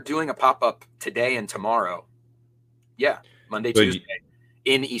actually, they're doing a pop-up today and tomorrow. Yeah, Monday, Tuesday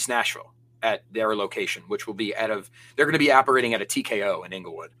in East Nashville at their location, which will be they're going to be operating at a TKO in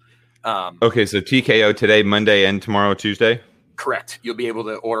Inglewood. Okay, so TKO today, Monday, and tomorrow, Tuesday? Correct. You'll be able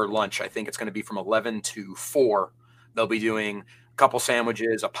to order lunch. I think it's going to be from 11 to 4. They'll be doing a couple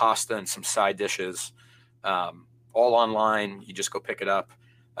sandwiches, a pasta, and some side dishes, all online. You just go pick it up.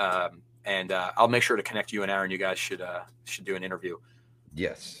 And I'll make sure to connect you and Aaron. You guys should do an interview.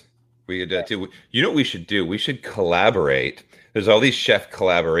 Yes, we could do that too. You know what we should do? We should collaborate. There's all these chef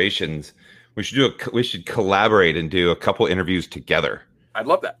collaborations. We should collaborate and do a couple interviews together. I'd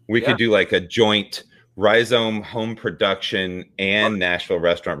love that. We could do like a joint Rhizome home production and Nashville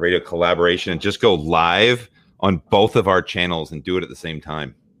Restaurant Radio collaboration and just go live on both of our channels and do it at the same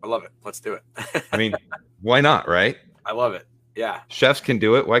time. I love it. Let's do it. I mean, why not, right? I love it. Yeah. Chefs can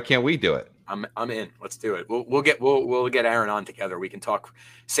do it. Why can't we do it? I'm in. Let's do it. We'll get Aaron on together. We can talk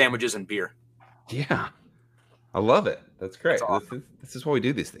sandwiches and beer. Yeah. I love it. That's great. That's awesome. This is why we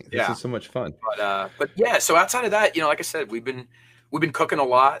do these things. This is so much fun. But yeah, so outside of that, like I said, we've been cooking a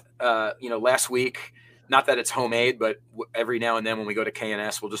lot. Last week, not that it's homemade, but every now and then when we go to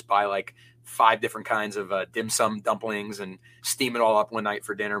K&S, we'll just buy like 5 different kinds of dim sum dumplings and steam it all up one night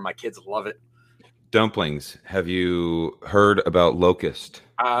for dinner. My kids love it. Dumplings. Have you heard about Locust?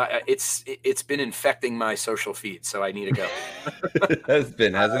 It's been infecting my social feed, so I need to go. It has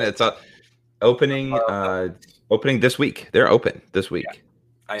been, hasn't it? It's opening this week. They're open this week.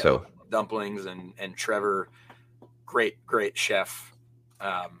 Yeah. So dumplings and Trevor, great chef.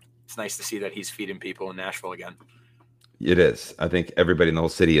 It's nice to see that he's feeding people in Nashville again. It is. I think everybody in the whole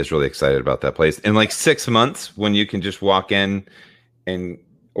city is really excited about that place. In like 6 months, when you can just walk in and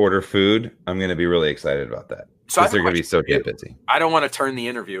order food, I'm going to be really excited about that. So they're going to be so damn busy. I don't want to turn the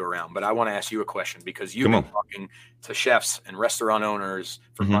interview around, but I want to ask you a question because you've been talking to chefs and restaurant owners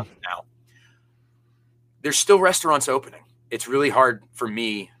for months now. There's still restaurants opening. It's really hard for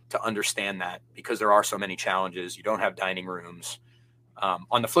me to understand that because there are so many challenges. You don't have dining rooms.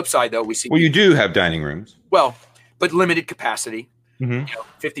 On the flip side, though, we see. Well, you do have dining rooms. Well, but limited capacity.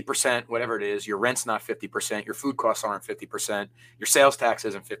 50%, whatever it is. Your rent's not 50%. Your food costs aren't 50%. Your sales tax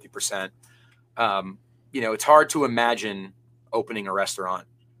isn't 50%. It's hard to imagine opening a restaurant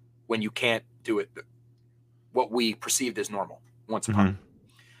when you can't do it what we perceived as normal once upon.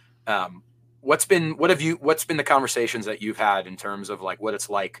 What's been the conversations that you've had in terms of like what it's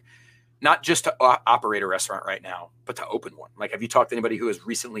like, not just to operate a restaurant right now, but to open one? Like, have you talked to anybody who has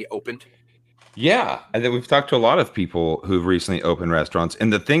recently opened? Yeah, and then we've talked to a lot of people who've recently opened restaurants,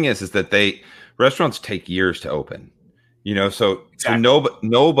 and the thing is that restaurants take years to open. So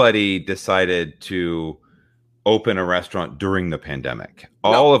nobody decided to open a restaurant during the pandemic.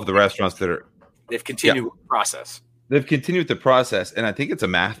 All of the restaurants they've continued the process. They've continued the process, and I think it's a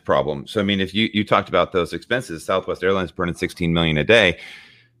math problem. So, I mean, if you talked about those expenses, Southwest Airlines burning $16 million a day,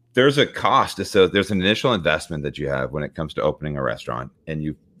 there's a cost. So there's an initial investment that you have when it comes to opening a restaurant, and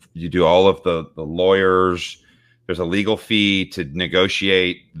you do all of the lawyers. There's a legal fee to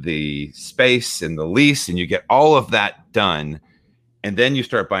negotiate the space and the lease, and you get all of that done. And then you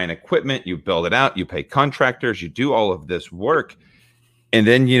start buying equipment, you build it out, you pay contractors, you do all of this work. And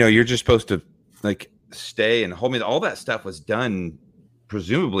then, you're just supposed to like stay and hold me. All that stuff was done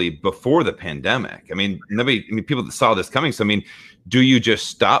presumably before the pandemic. I mean, people that saw this coming. So, I mean, do you just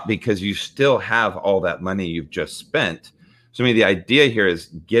stop because you still have all that money you've just spent? So, I mean, the idea here is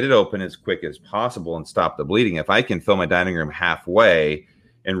get it open as quick as possible and stop the bleeding. If I can fill my dining room halfway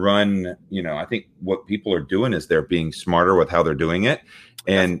and run, I think what people are doing is they're being smarter with how they're doing it.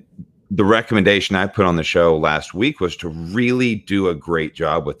 And the recommendation I put on the show last week was to really do a great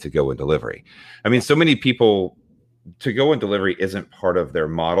job with to-go and delivery. I mean, so many people, to-go and delivery isn't part of their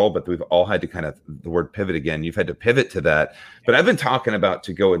model, but we've all had to the word pivot again. You've had to pivot to that. But I've been talking about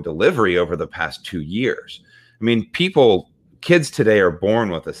to-go and delivery over the past 2 years. I mean, kids today are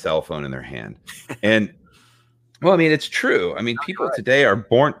born with a cell phone in their hand. And well, I mean, it's true. I mean, people today are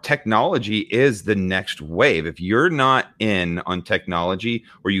born, technology is the next wave. If you're not in on technology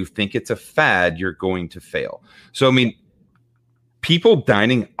or you think it's a fad, you're going to fail. So, I mean, people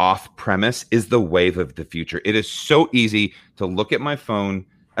dining off premise is the wave of the future. It is so easy to look at my phone.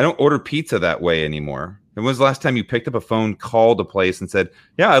 I don't order pizza that way anymore. And when was the last time you picked up a phone, called a place and said,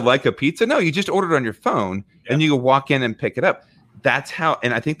 yeah, I'd like a pizza? No, you just ordered on your phone and you go walk in and pick it up. That's how,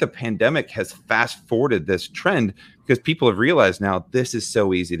 and I think the pandemic has fast forwarded this trend because people have realized now this is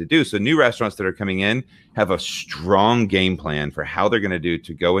so easy to do. So new restaurants that are coming in have a strong game plan for how they're going to do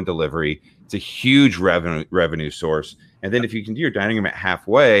to-go and delivery. It's a huge revenue source. And then if you can do your dining room at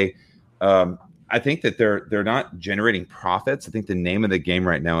halfway, I think that they're not generating profits. I think the name of the game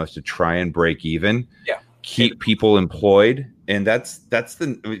right now is to try and break even, keep people employed. And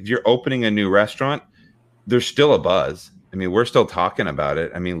if you're opening a new restaurant, there's still a buzz. I mean, we're still talking about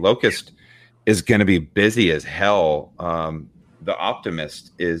it. I mean, Locust is going to be busy as hell. the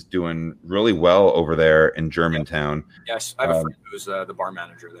Optimist is doing really well over there in Germantown. Yes, I have a friend who's the bar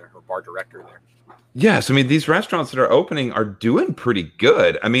manager there, or bar director there. Yes, I mean, these restaurants that are opening are doing pretty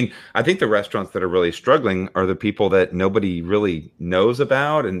good. I mean, I think the restaurants that are really struggling are the people that nobody really knows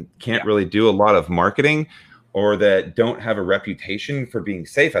about and can't really do a lot of marketing, or that don't have a reputation for being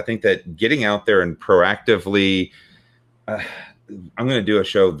safe. I think that getting out there and proactively, I'm going to do a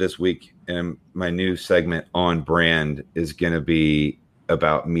show this week, and my new segment on brand is going to be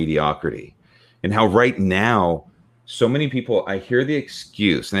about mediocrity and how right now, so many people, I hear the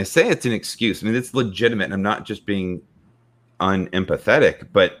excuse, and I say it's an excuse. I mean, it's legitimate, and I'm not just being unempathetic,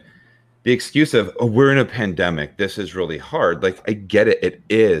 but the excuse of, oh, we're in a pandemic, this is really hard. Like, I get it. It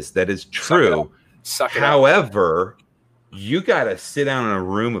is. That is true. However, you got to sit down in a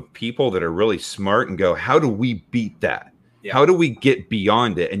room of people that are really smart and go, how do we beat that? Yeah. How do we get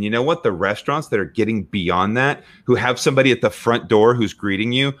beyond it? And you know what? The restaurants that are getting beyond that, who have somebody at the front door who's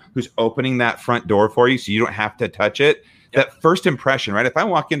greeting you, who's opening that front door for you so you don't have to touch it. Yep. That first impression, right? If I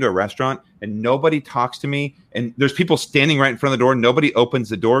walk into a restaurant and nobody talks to me and there's people standing right in front of the door, nobody opens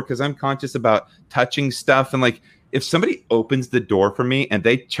the door because I'm conscious about touching stuff. And like, if somebody opens the door for me and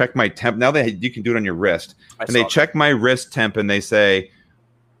they check my temp, now you can do it on your wrist, and they check my wrist temp and they say,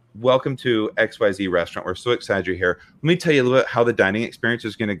 welcome to XYZ restaurant. We're so excited you're here. Let me tell you a little bit how the dining experience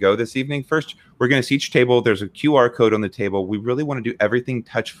is going to go this evening. First, we're going to see each table. There's a QR code on the table. We really want to do everything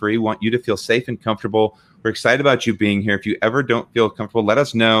touch-free. We want you to feel safe and comfortable. We're excited about you being here. If you ever don't feel comfortable, let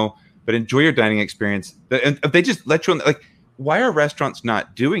us know, but enjoy your dining experience. And if they just let you on, like, why are restaurants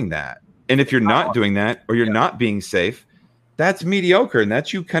not doing that? And if you're not doing that, or you're not being safe, that's mediocre, and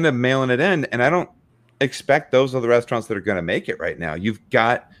that's you kind of mailing it in. And I don't expect those are the restaurants that are going to make it right now. You've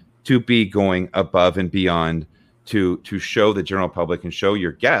got to be going above and beyond to show the general public and show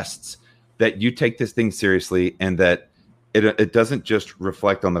your guests that you take this thing seriously, and that it doesn't just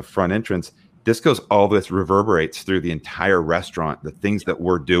reflect on the front entrance. This goes all this reverberates through the entire restaurant, the things that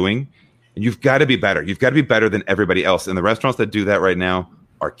we're doing. And you've got to be better. You've got to be better than everybody else. And the restaurants that do that right now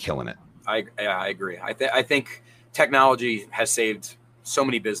are killing it. I agree. I think technology has saved so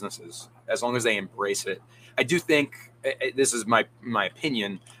many businesses as long as they embrace it. I do think, this is my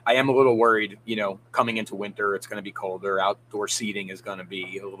opinion, I am a little worried, coming into winter, it's going to be colder. Outdoor seating is going to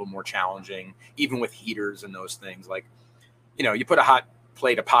be a little more challenging, even with heaters and those things. Like, you put a hot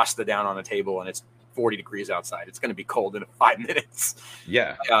plate of pasta down on a table and it's 40 degrees outside. It's going to be cold in 5 minutes.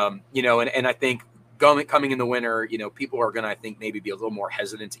 Yeah. And I think coming in the winter, people are going to, I think, maybe be a little more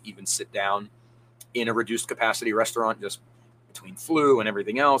hesitant to even sit down in a reduced capacity restaurant, just between flu and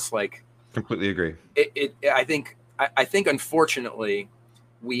everything else. Like, completely agree. I think unfortunately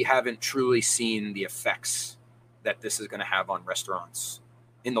we haven't truly seen the effects that this is going to have on restaurants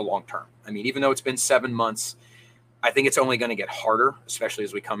in the long term. I mean, even though it's been 7 months, I think it's only going to get harder, especially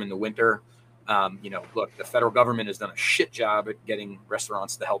as we come into winter. Look, the federal government has done a shit job at getting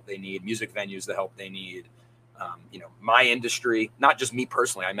restaurants the help they need, music venues the help they need. My industry, not just me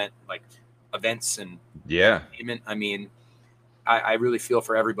personally, I meant like events and entertainment. I mean, I really feel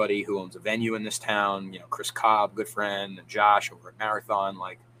for everybody who owns a venue in this town. Chris Cobb, good friend, and Josh over at Marathon.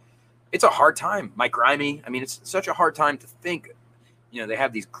 Like, it's a hard time. Mike Grimey. I mean, it's such a hard time to think. They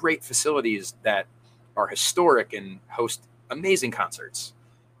have these great facilities that are historic and host amazing concerts,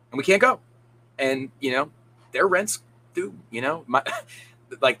 and we can't go. And their rents do.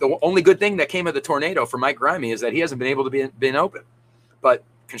 Like, the only good thing that came of the tornado for Mike Grimey is that he hasn't been able to been open, but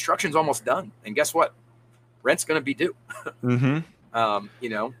construction's almost done. And guess what? Rent's going to be due. Mm-hmm.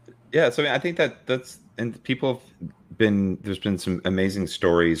 Yeah. So I think that's, and people have there's been some amazing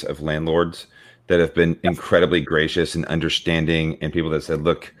stories of landlords that have been incredibly gracious and understanding, and people that said,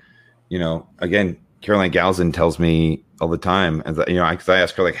 look, again, Caroline Galzin tells me all the time, and because I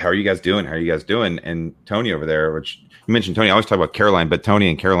ask her, like, how are you guys doing? How are you guys doing? And Tony over there, which you mentioned Tony, I always talk about Caroline, but Tony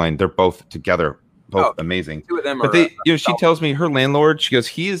and Caroline, they're both together, amazing. Two of them but she tells me her landlord, she goes,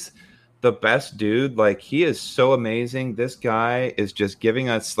 he is the best dude. Like, he is so amazing. This guy is just giving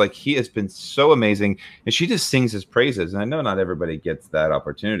us, like, he has been so amazing. And she just sings his praises. And I know not everybody gets that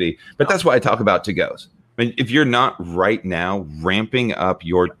opportunity, but that's why I talk about to-goes. I mean, if you're not right now ramping up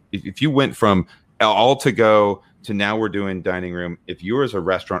if you went from all to go to now we're doing dining room, if you as a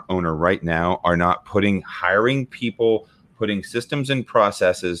restaurant owner right now are not hiring people, putting systems and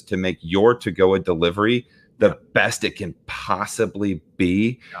processes to make your to-go a delivery the best it can possibly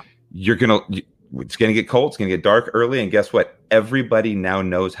be, it's going to get cold. It's going to get dark early. And guess what? Everybody now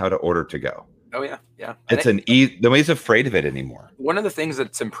knows how to order to go. Oh, yeah. Yeah. Nobody's afraid of it anymore. One of the things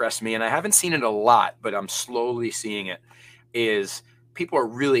that's impressed me, and I haven't seen it a lot, but I'm slowly seeing it, is people are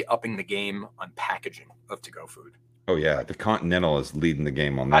really upping the game on packaging of to-go food. Oh yeah, the Continental is leading the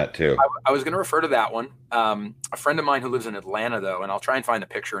game on that too. I was going to refer to that one. A friend of mine who lives in Atlanta, though, and I'll try and find the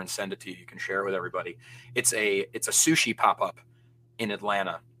picture and send it to you. You can share it with everybody. It's a sushi pop up in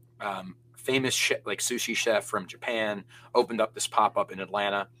Atlanta. Famous like sushi chef from Japan opened up this pop up in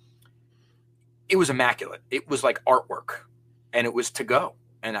Atlanta. It was immaculate. It was like artwork, and it was to go.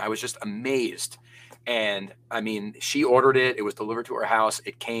 And I was just amazed. And I mean, she ordered it. It was delivered to her house.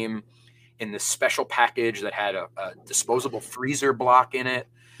 It came in this special package that had a disposable freezer block in it,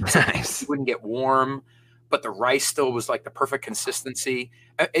 so Nice. it wouldn't get warm. But the rice still was like the perfect consistency.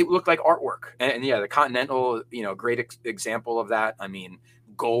 It looked like artwork. And yeah, the Continental, great example of that. I mean,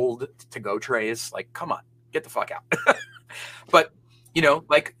 gold to go trays. Like, come on, get the fuck out. But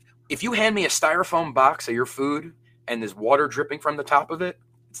like if you hand me a styrofoam box of your food and there's water dripping from the top of it,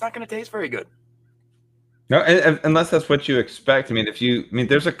 it's not going to taste very good. No, unless that's what you expect. I mean,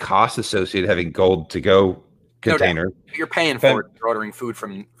 there's a cost associated having gold to go container. No, you're paying for it. You're ordering food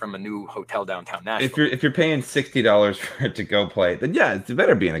from a new hotel downtown Nashville. If you're paying $60 for it to go plate, then yeah, it's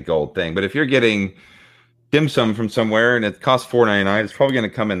better being a gold thing. But if you're getting dim sum from somewhere and it costs $4.99, it's probably going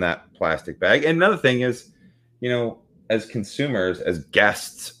to come in that plastic bag. And another thing is, as consumers, as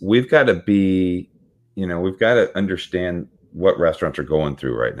guests, we've got to understand what restaurants are going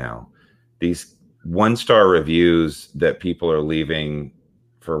through right now. These 1-star reviews that people are leaving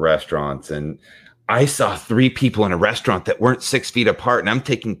for restaurants. And I saw 3 people in a restaurant that weren't 6 feet apart, and I'm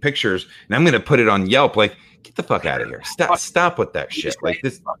taking pictures and I'm going to put it on Yelp. Like, get the fuck out of here. Stop with that shit. Like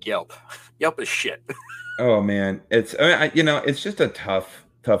this. Fuck Yelp. Yelp is shit. Oh man. It's just a tough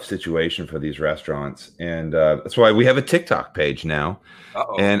situation for these restaurants. And that's why we have a TikTok page now.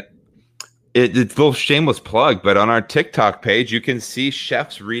 Uh-oh. And it's a little shameless plug, but on our TikTok page, you can see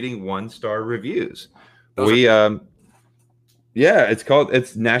chefs reading 1-star reviews.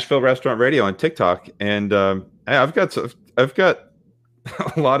 It's Nashville Restaurant Radio on TikTok, and I've got a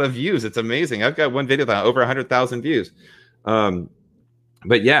lot of views. It's amazing. I've got one video that over 100,000 views.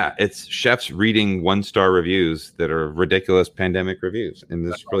 But yeah, it's chefs reading 1-star reviews that are ridiculous pandemic reviews, and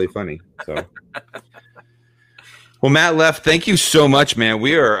it's really funny. So, well, Matt Leff, thank you so much, man.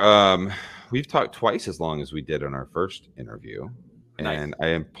 We've talked twice as long as we did on our first interview. And nice. I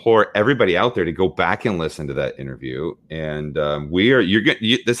implore everybody out there to go back and listen to that interview. And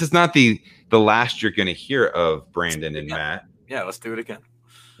this is not the last you're going to hear of Brandon and Matt. Yeah, let's do it again.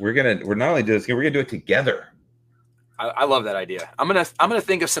 We're not only do this, we're going to do it together. I love that idea. I'm gonna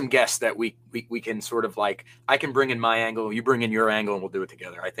think of some guests that we can sort of like. I can bring in my angle, you bring in your angle, and we'll do it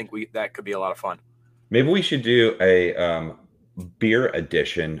together. I think that could be a lot of fun. Maybe we should do a beer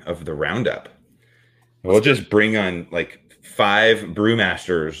edition of the Roundup. We'll just bring on like 5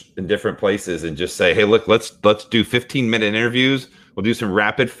 brewmasters in different places and just say, hey, look, let's do 15-minute interviews. We'll do some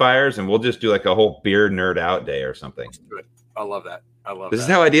rapid fires, and we'll just do like a whole beer nerd out day or something. Let's do it. I love that. This is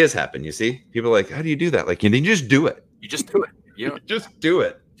how ideas happen. You see, people are like, how do you do that? Like, you just do it. You just do it. You just do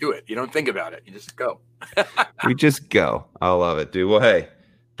it. Do it. You don't think about it. You just go. We just go. I love it, dude. Well, hey,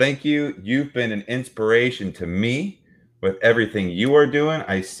 thank you. You've been an inspiration to me with everything you are doing.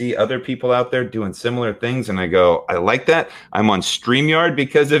 I see other people out there doing similar things, and I go, I like that. I'm on StreamYard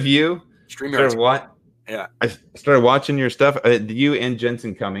because of you. StreamYard. What? Yeah. I started watching your stuff, you and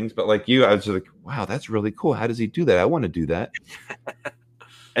Jensen Cummings, but like you, I was like, wow, that's really cool. How does he do that? I want to do that.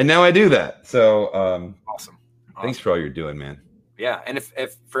 And now I do that. So awesome. Thanks for all you're doing, man. Yeah. And if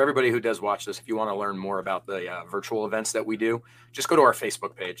for everybody who does watch this, if you want to learn more about the virtual events that we do, just go to our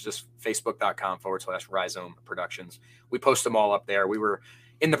Facebook page, just facebook.com/Rhizome Productions. We post them all up there. We were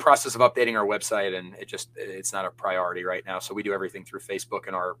in the process of updating our website, and it's not a priority right now. So we do everything through Facebook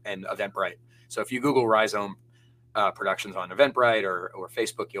and Eventbrite. So if you Google Rhizome Productions on Eventbrite or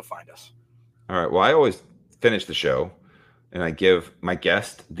Facebook, you'll find us. All right. Well, I always finish the show and I give my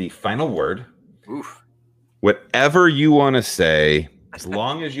guest the final word. Oof. Whatever you want to say, as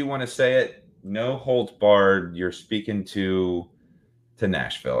long as you want to say it, no holds barred. You're speaking to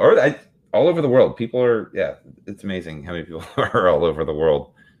Nashville or all over the world. People are, it's amazing how many people are all over the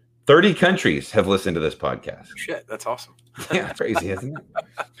world. 30 countries have listened to this podcast. Shit, that's awesome. Yeah, crazy, isn't it?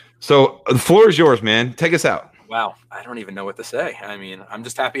 So the floor is yours, man. Take us out. Wow, I don't even know what to say. I mean, I'm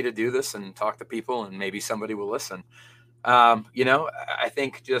just happy to do this and talk to people, and maybe somebody will listen. I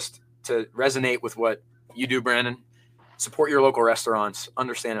think just to resonate with what you do, Brandon, support your local restaurants.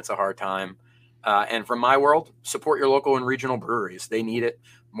 Understand it's a hard time. And from my world, support your local and regional breweries. They need it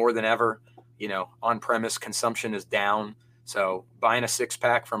more than ever. On-premise consumption is down. So buying a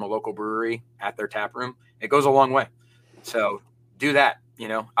 6-pack from a local brewery at their tap room, it goes a long way. So do that.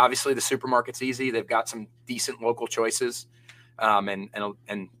 Obviously the supermarket's easy. They've got some decent local choices. And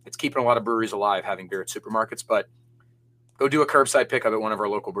it's keeping a lot of breweries alive having beer at supermarkets, but go do a curbside pickup at one of our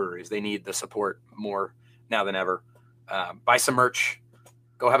local breweries. They need the support more now than ever. Buy some merch.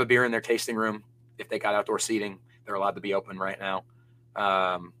 Go have a beer in their tasting room. If they got outdoor seating, they're allowed to be open right now.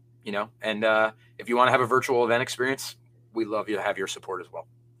 And if you want to have a virtual event experience, we'd love you to have your support as well.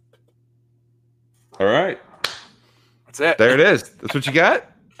 All right. That's it. There it is. That's what you got?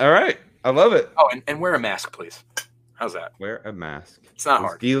 All right. I love it. Oh, and wear a mask, please. How's that? Wear a mask. It's not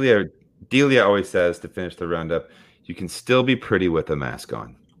hard. Delia always says to finish the roundup, you can still be pretty with a mask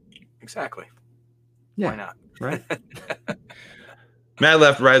on. Exactly. Yeah. Why not? Right. Matt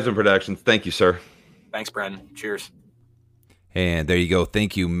Leff, Rising Productions. Thank you, sir. Thanks, Brendan. Cheers. And there you go.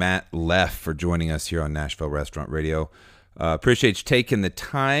 Thank you, Matt Leff, for joining us here on Nashville Restaurant Radio. Appreciate you taking the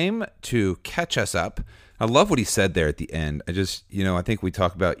time to catch us up. I love what he said there at the end. I think we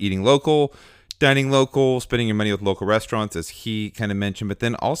talk about eating local, dining local, spending your money with local restaurants, as he kind of mentioned, but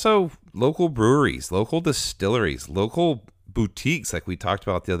then also local breweries, local distilleries, local boutiques, like we talked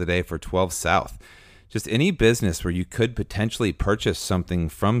about the other day for 12 South. Just any business where you could potentially purchase something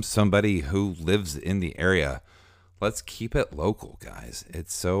from somebody who lives in the area. Let's keep it local, guys.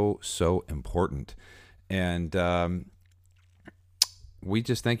 It's so, so important. And we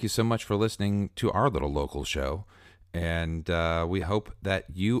just thank you so much for listening to our little local show. And we hope that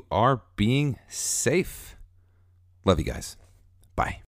you are being safe. Love you guys. Bye.